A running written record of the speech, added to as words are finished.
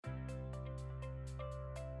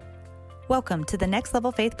Welcome to the Next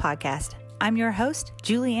Level Faith podcast. I'm your host,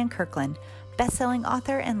 Julianne Kirkland, best-selling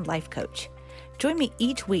author and life coach. Join me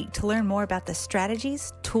each week to learn more about the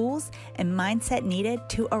strategies, tools, and mindset needed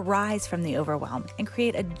to arise from the overwhelm and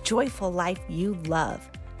create a joyful life you love.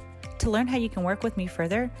 To learn how you can work with me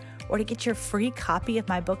further, or to get your free copy of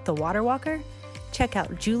my book, The Water Walker, check out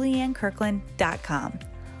juliannekirkland.com.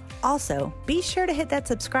 Also, be sure to hit that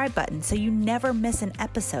subscribe button so you never miss an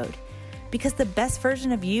episode, because the best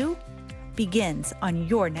version of you begins on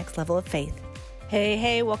your next level of faith.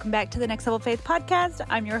 Hey, welcome back to the Next Level Faith podcast.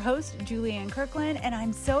 I'm your host, Julianne Kirkland, and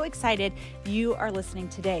I'm so excited you are listening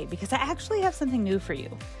today because I actually have something new for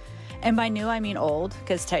you. And by new, I mean old,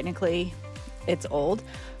 because technically it's old,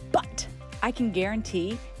 but I can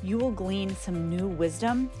guarantee you will glean some new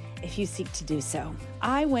wisdom if you seek to do so.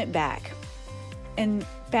 I went back and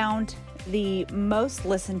found the most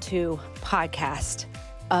listened to podcast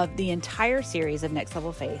of the entire series of Next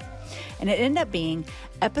Level Faith. And it ended up being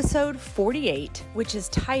episode 48, which is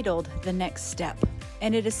titled The Next Step.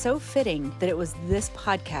 And it is so fitting that it was this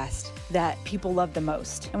podcast that people love the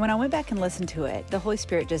most. And when I went back and listened to it, the Holy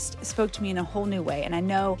Spirit just spoke to me in a whole new way. And I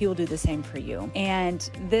know He will do the same for you. And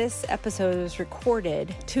this episode was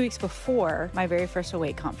recorded 2 weeks before my very first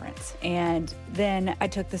Awake conference. And then I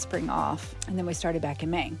took the spring off, and then we started back in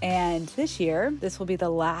May. And this year, this will be the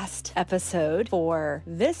last episode for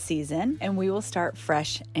this season, and we will start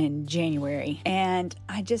fresh in January. And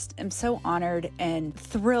I just am so honored and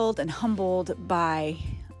thrilled and humbled by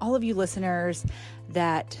all of you listeners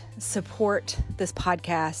that support this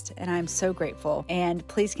podcast, and I'm so grateful. And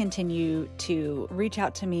please continue to reach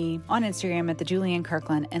out to me on Instagram at the Julianne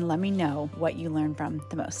Kirkland and let me know what you learned from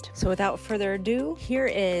the most. So without further ado, here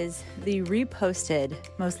is the reposted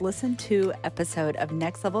most listened to episode of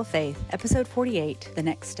Next Level Faith, episode 48, The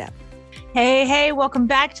Next Step. Hey, welcome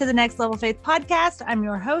back to the Next Level Faith podcast. I'm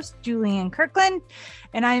your host, Julianne Kirkland,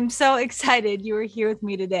 and I'm so excited you are here with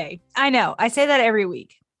me today. I know, I say that every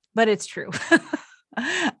week, but it's true.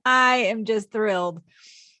 I am just thrilled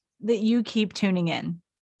that you keep tuning in,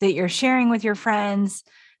 that you're sharing with your friends,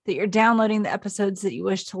 that you're downloading the episodes that you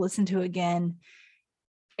wish to listen to again.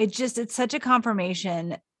 It's such a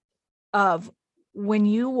confirmation of when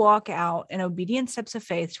you walk out in obedient steps of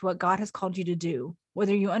faith to what God has called you to do,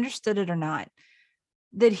 whether you understood it or not,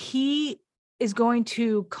 that He is going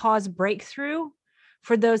to cause breakthrough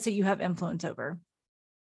for those that you have influence over.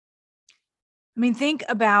 I mean,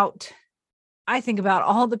 I think about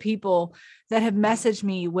all the people that have messaged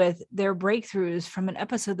me with their breakthroughs from an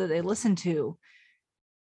episode that they listened to.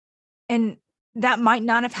 And that might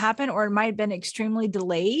not have happened, or it might have been extremely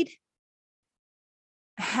delayed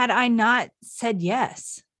had I not said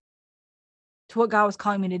yes to what God was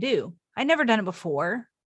calling me to do. I'd never done it before.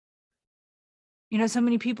 You know, so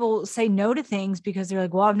many people say no to things because they're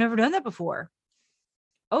like, well, I've never done that before.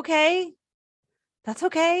 Okay, that's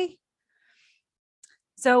okay.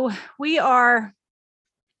 So we are,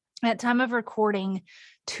 at time of recording,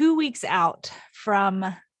 2 weeks out from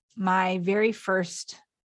my very first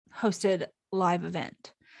hosted live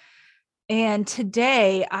event. And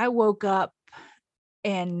today I woke up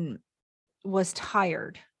and was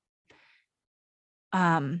tired.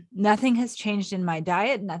 Nothing has changed in my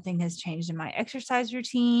diet. Nothing has changed in my exercise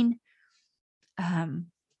routine.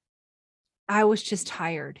 I was just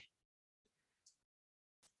tired.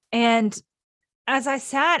 And as I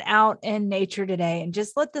sat out in nature today and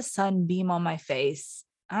just let the sun beam on my face,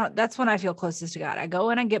 that's when I feel closest to God. I go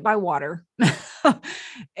and I get my water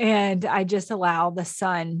and I just allow the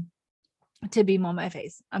sun to beam on my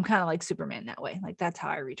face. I'm kind of like Superman that way. Like, that's how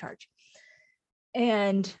I recharge.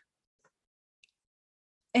 And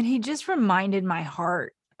He just reminded my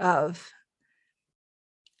heart of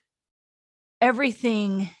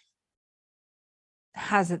everything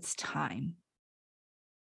has its time.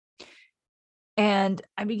 And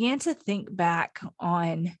I began to think back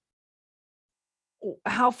on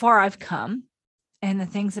how far I've come and the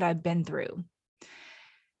things that I've been through.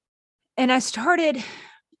 And I started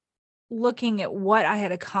looking at what I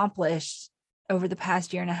had accomplished over the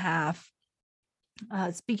past year and a half,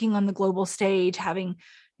 speaking on the global stage, having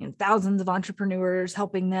thousands of entrepreneurs,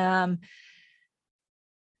 helping them,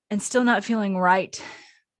 and still not feeling right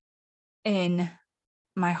in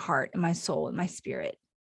my heart and my soul and my spirit,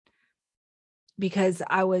 because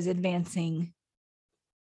I was advancing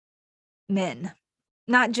men,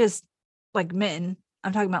 not just like men.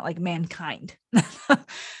 I'm talking about like mankind.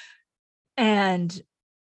 And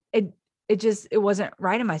it wasn't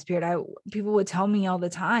right in my spirit. People would tell me all the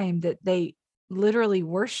time that they literally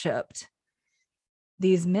worshiped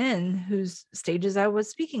these men whose stages I was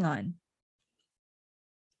speaking on.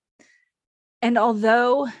 And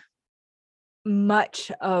although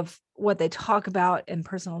much of what they talk about in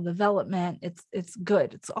personal development. It's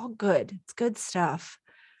good. It's all good. It's good stuff.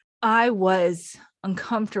 I was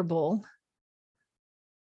uncomfortable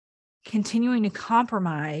continuing to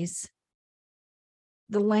compromise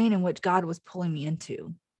the lane in which God was pulling me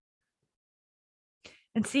into.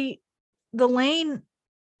 And see, the lane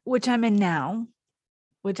which I'm in now,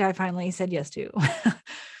 which I finally said yes to,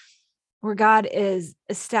 where God is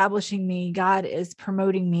establishing me, God is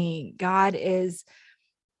promoting me, God is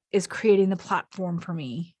creating the platform for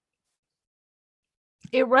me.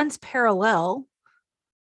 It runs parallel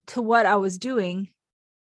to what I was doing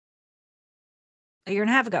a year and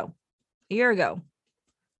a half ago, a year ago.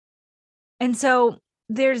 And so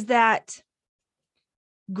there's that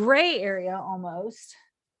gray area almost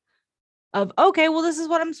of, okay, well, this is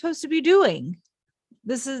what I'm supposed to be doing.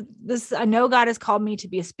 I know God has called me to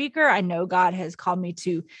be a speaker. I know God has called me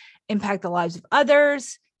to impact the lives of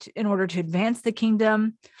others in order to advance the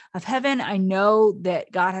kingdom of heaven. I know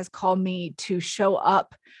that God has called me to show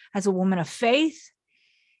up as a woman of faith.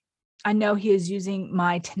 I know he is using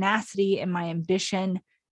my tenacity and my ambition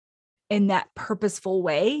in that purposeful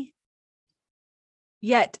way.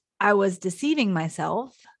 Yet I was deceiving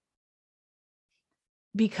myself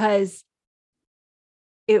because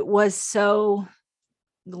it was so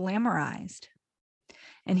glamorized.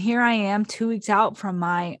 And here I am 2 weeks out from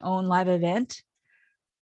my own live event,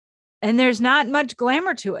 and there's not much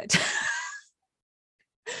glamour to it.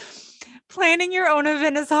 Planning your own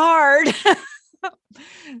event is hard.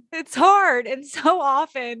 It's hard. And so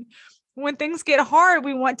often when things get hard,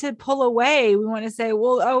 we want to pull away. We want to say,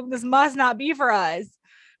 well, this must not be for us,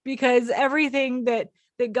 because everything that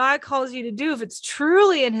God calls you to do, if it's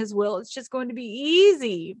truly in his will, it's just going to be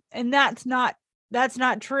easy. And that's not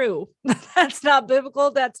true. That's not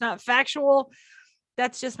biblical. That's not factual.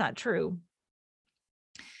 That's just not true.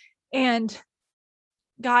 And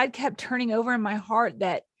God kept turning over in my heart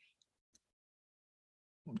that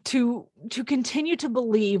to continue to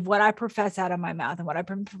believe what I profess out of my mouth and what I've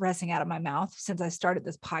been professing out of my mouth since I started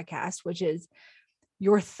this podcast, which is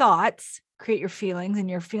your thoughts create your feelings, and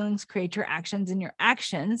your feelings create your actions, and your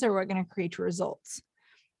actions are what are going to create your results,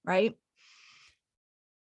 right?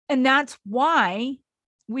 And that's why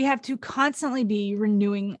we have to constantly be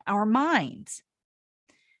renewing our minds,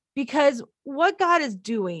 because what God is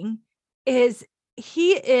doing is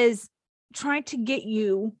he is trying to get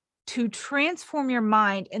you to transform your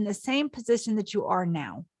mind in the same position that you are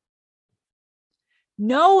now,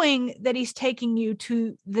 knowing that he's taking you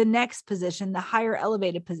to the next position, the higher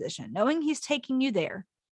elevated position, knowing he's taking you there.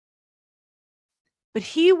 But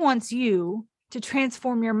he wants you to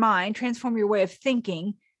transform your mind, transform your way of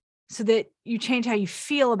thinking, so that you change how you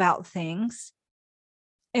feel about things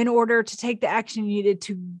in order to take the action you needed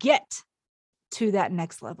to get to that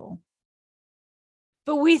next level.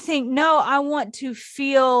 But we think, no, I want to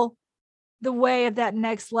feel the way of that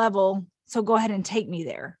next level, so go ahead and take me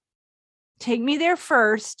there. Take me there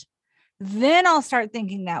first, then I'll start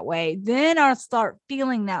thinking that way. Then I'll start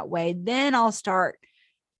feeling that way. Then I'll start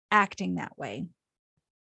acting that way.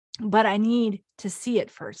 But I need to see it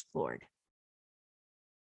first, Lord.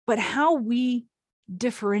 But how we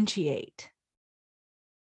differentiate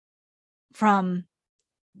from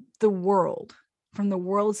the world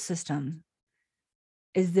system,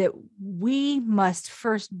 is that we must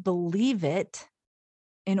first believe it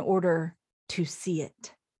in order to see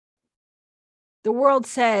it. The world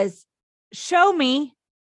says, show me,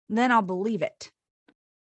 then I'll believe it.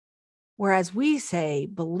 Whereas we say,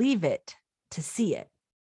 believe it to see it.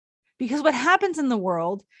 Because what happens in the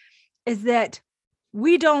world is that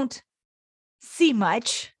we don't see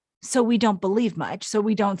much, so we don't believe much. So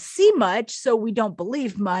we don't see much, so we don't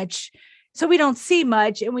believe much. So we don't see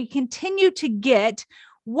much, and we continue to get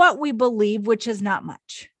what we believe, which is not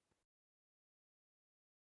much.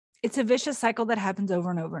 It's a vicious cycle that happens over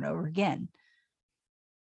and over and over again.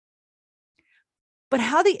 But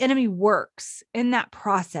how the enemy works in that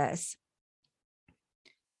process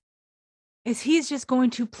is he's just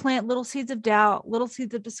going to plant little seeds of doubt, little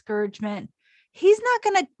seeds of discouragement. He's not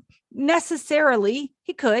going to necessarily,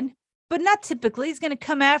 he could, but not typically, he's going to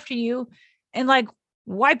come after you and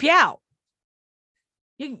wipe you out.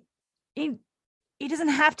 He doesn't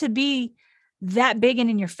have to be that big and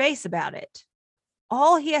in your face about it.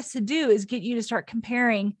 All he has to do is get you to start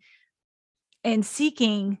comparing and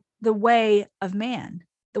seeking the way of man,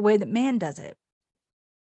 the way that man does it.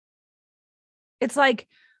 It's like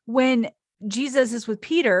when Jesus is with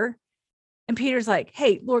Peter, and Peter's like,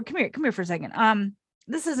 hey, Lord, come here for a second.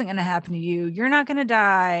 This isn't going to happen to you. You're not going to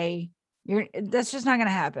die. That's just not going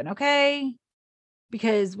to happen. Okay.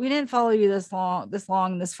 because we didn't follow you this long,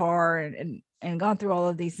 this far, and gone through all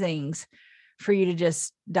of these things for you to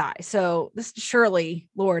just die. So this surely,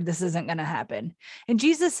 Lord, this isn't going to happen. And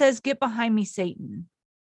Jesus says, get behind me, Satan.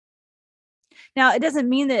 Now, it doesn't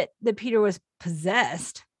mean that Peter was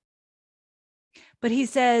possessed, but he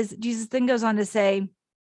says, Jesus then goes on to say,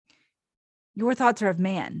 your thoughts are of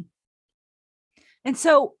man. And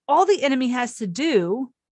so all the enemy has to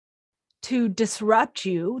do to disrupt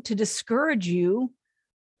you, to discourage you,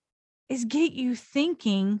 is get you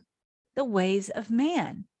thinking the ways of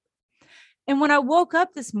man. And when I woke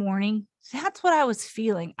up this morning, that's what I was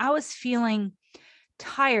feeling. I was feeling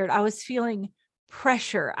tired. I was feeling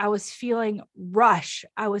pressure. I was feeling rush.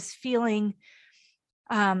 I was feeling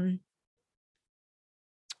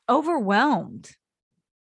overwhelmed.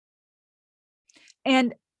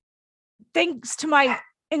 And thanks to my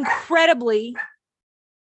incredibly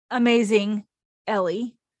amazing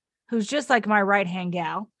Ellie, who's just like my right-hand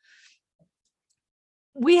gal,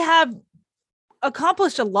 we have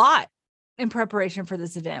accomplished a lot in preparation for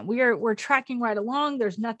this event. We're tracking right along.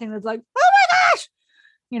 There's nothing that's like, oh my gosh,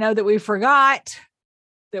 that we forgot,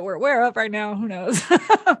 that we're aware of right now. Who knows?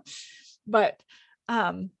 But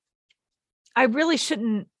I really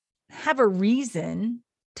shouldn't have a reason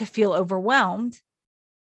to feel overwhelmed.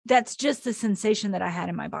 That's just the sensation that I had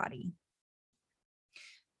in my body.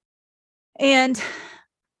 And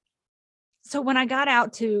so when I got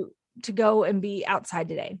out to go and be outside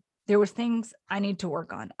today, there was things I need to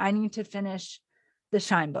work on. I need to finish the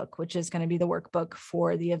Shine book, which is going to be the workbook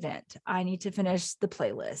for the event. I need to finish the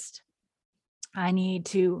playlist. I need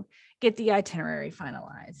to get the itinerary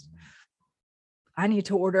finalized. I need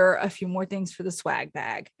to order a few more things for the swag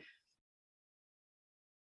bag.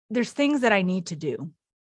 There's things that I need to do.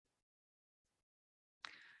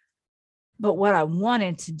 But what I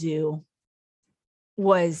wanted to do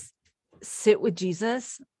was sit with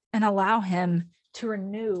Jesus and allow him to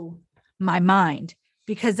renew my mind,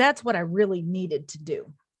 because that's what I really needed to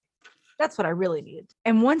do. That's what I really needed.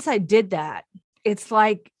 And once I did that, it's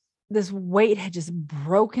like this weight had just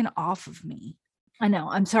broken off of me. I know,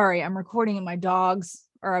 I'm sorry. I'm recording and my dogs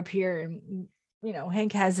are up here, and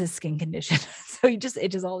Hank has his skin condition. So he just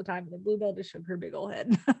itches all the time. And the Bluebell just shook her big old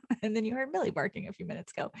head. And then you heard Millie barking a few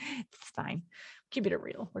minutes ago. It's fine. Keeping it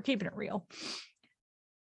real. We're keeping it real.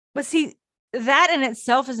 But see, that in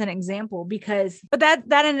itself is an example, but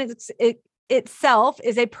that in itself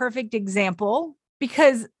is a perfect example,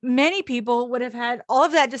 because many people would have had all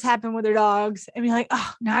of that just happen with their dogs and be like,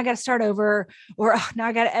 oh, now I got to start over, or oh, now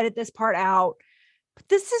I got to edit this part out. But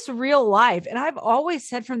this is real life. And I've always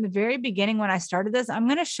said from the very beginning when I started this, I'm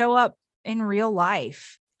going to show up in real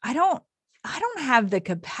life. I don't have the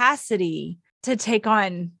capacity to take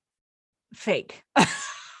on fake.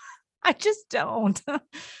 I just don't.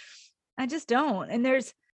 I just don't. And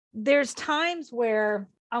there's times where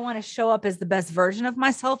I want to show up as the best version of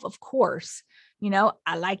myself. Of course,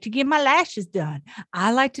 I like to get my lashes done.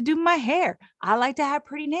 I like to do my hair. I like to have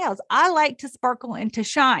pretty nails. I like to sparkle and to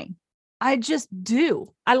shine. I just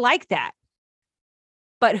do. I like that.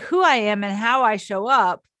 But who I am and how I show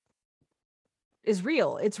up is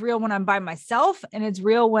real. It's real when I'm by myself, and it's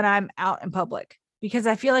real when I'm out in public, because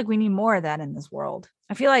I feel like we need more of that in this world.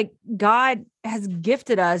 I feel like God has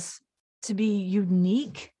gifted us to be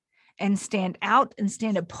unique and stand out and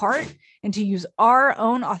stand apart and to use our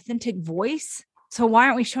own authentic voice. So why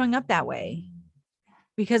aren't we showing up that way?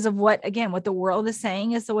 Because of what the world is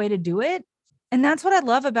saying is the way to do it. And that's what I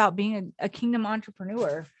love about being a kingdom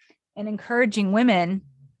entrepreneur and encouraging women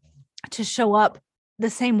to show up the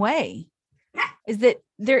same way, is that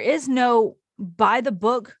there is no by the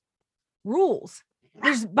book rules.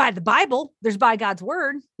 There's by the Bible, there's by God's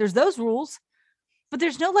word, there's those rules, but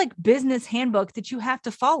there's no like business handbook that you have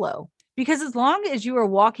to follow, because as long as you are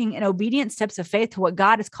walking in obedient steps of faith to what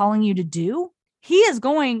God is calling you to do, he is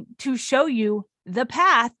going to show you the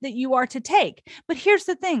path that you are to take. But here's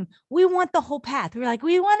the thing. We want the whole path. We're like,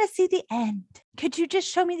 we want to see the end. Could you just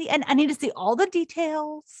show me the end? I need to see all the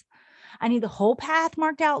details. I need the whole path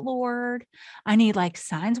marked out, Lord. I need like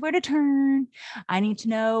signs where to turn. I need to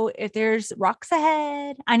know if there's rocks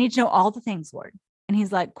ahead. I need to know all the things, Lord. And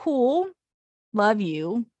he's like, cool. Love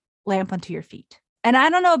you. Lamp unto your feet. And I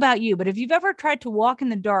don't know about you, but if you've ever tried to walk in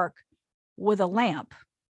the dark with a lamp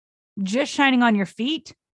just shining on your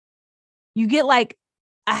feet, you get like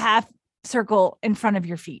a half circle in front of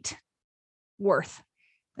your feet worth.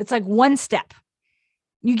 It's like one step.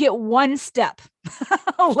 You get one step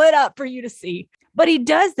lit up for you to see. But he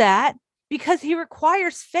does that because he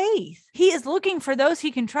requires faith. He is looking for those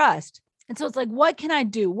he can trust. And so it's like, what can I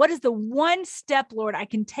do? What is the one step, Lord, I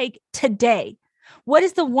can take today What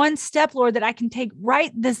is the one step, Lord, that I can take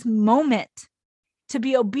right this moment to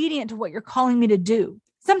be obedient to what you're calling me to do?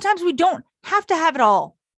 Sometimes we don't have to have it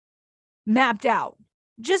all mapped out.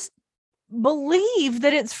 Just believe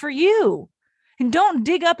that it's for you, and don't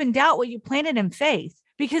dig up and doubt what you planted in faith.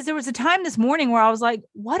 Because there was a time this morning where I was like,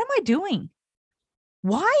 what am I doing?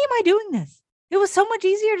 Why am I doing this? It was so much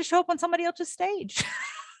easier to show up on somebody else's stage.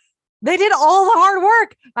 They did all the hard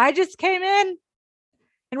work. I just came in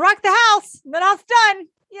and rocked the house, and then I was done.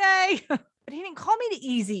 Yay. But he didn't call me to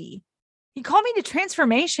easy. He called me to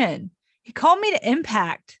transformation. He called me to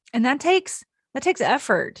impact. And that takes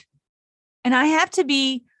effort. And I have to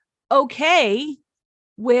be okay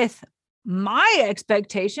with my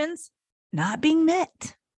expectations not being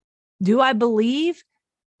met. Do I believe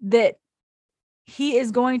that he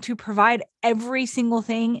is going to provide every single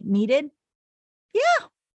thing needed? Yeah.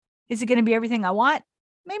 Is it going to be everything I want?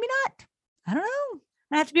 Maybe not. I don't know.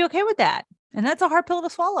 I have to be okay with that. And that's a hard pill to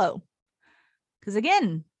swallow. Because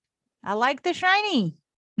again, I like the shiny.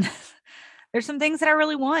 There's some things that I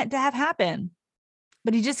really want to have happen.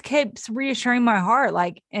 But he just keeps reassuring my heart,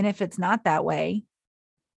 like, and if it's not that way,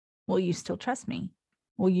 will you still trust me?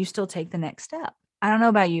 Will you still take the next step? I don't know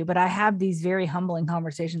about you, but I have these very humbling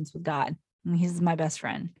conversations with God. And he's my best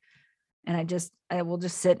friend. And I will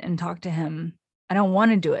just sit and talk to him. I don't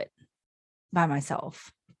want to do it by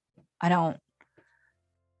myself. I don't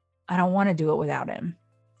want to do it without him.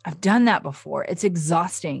 I've done that before. It's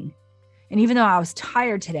exhausting. And even though I was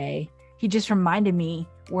tired today, he just reminded me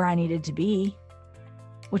where I needed to be,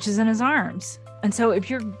 which is in his arms. And so if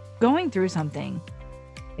you're going through something,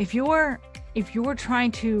 if you're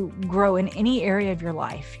trying to grow in any area of your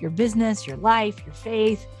life, your business, your life, your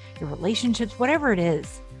faith, your relationships, whatever it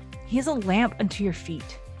is, he is a lamp unto your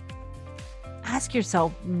feet. Ask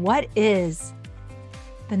yourself, what is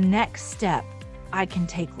the next step I can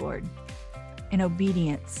take, Lord, in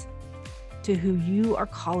obedience to who you are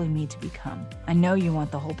calling me to become? I know you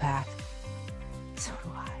want the whole path. So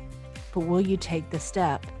do I. But will you take the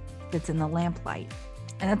step that's in the lamplight?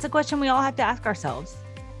 And that's a question we all have to ask ourselves.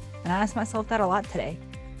 And I asked myself that a lot today.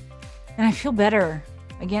 And I feel better.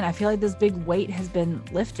 Again, I feel like this big weight has been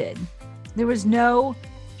lifted. There was no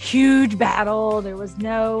huge battle. There was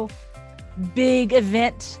no big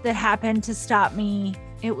event that happened to stop me.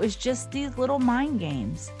 It was just these little mind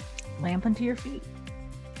games. Lamp unto your feet.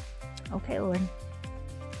 Okay, Lord,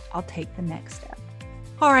 I'll take the next step.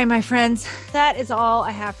 All right, my friends, that is all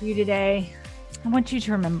I have for you today. I want you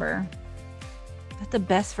to remember that the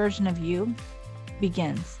best version of you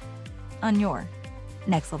begins on your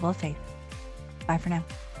next level of faith. Bye for now.